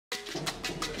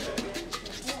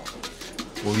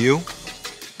Will you?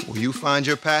 Will you find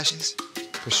your passions?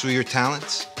 Pursue your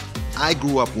talents? I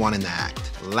grew up wanting to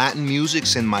act. Latin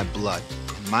music's in my blood.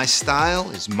 And my style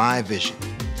is my vision.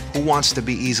 Who wants to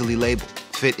be easily labeled?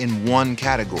 Fit in one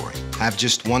category? Have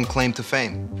just one claim to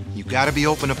fame? You gotta be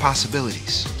open to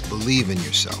possibilities. Believe in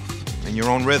yourself and your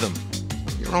own rhythm,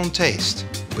 your own taste.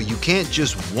 But you can't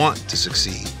just want to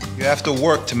succeed. You have to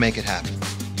work to make it happen.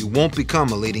 You won't become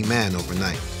a leading man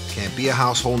overnight. Can't be a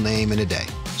household name in a day.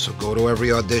 So go to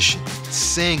every audition,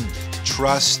 sing,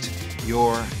 trust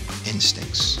your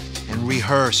instincts, and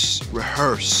rehearse,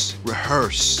 rehearse,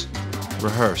 rehearse,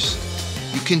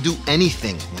 rehearse. You can do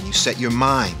anything when you set your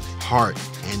mind, heart,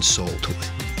 and soul to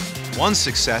it. One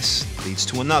success leads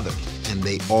to another, and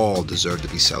they all deserve to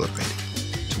be celebrated.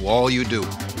 To all you do,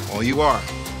 all you are,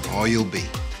 all you'll be.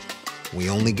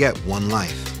 We only get one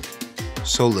life,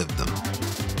 so live them.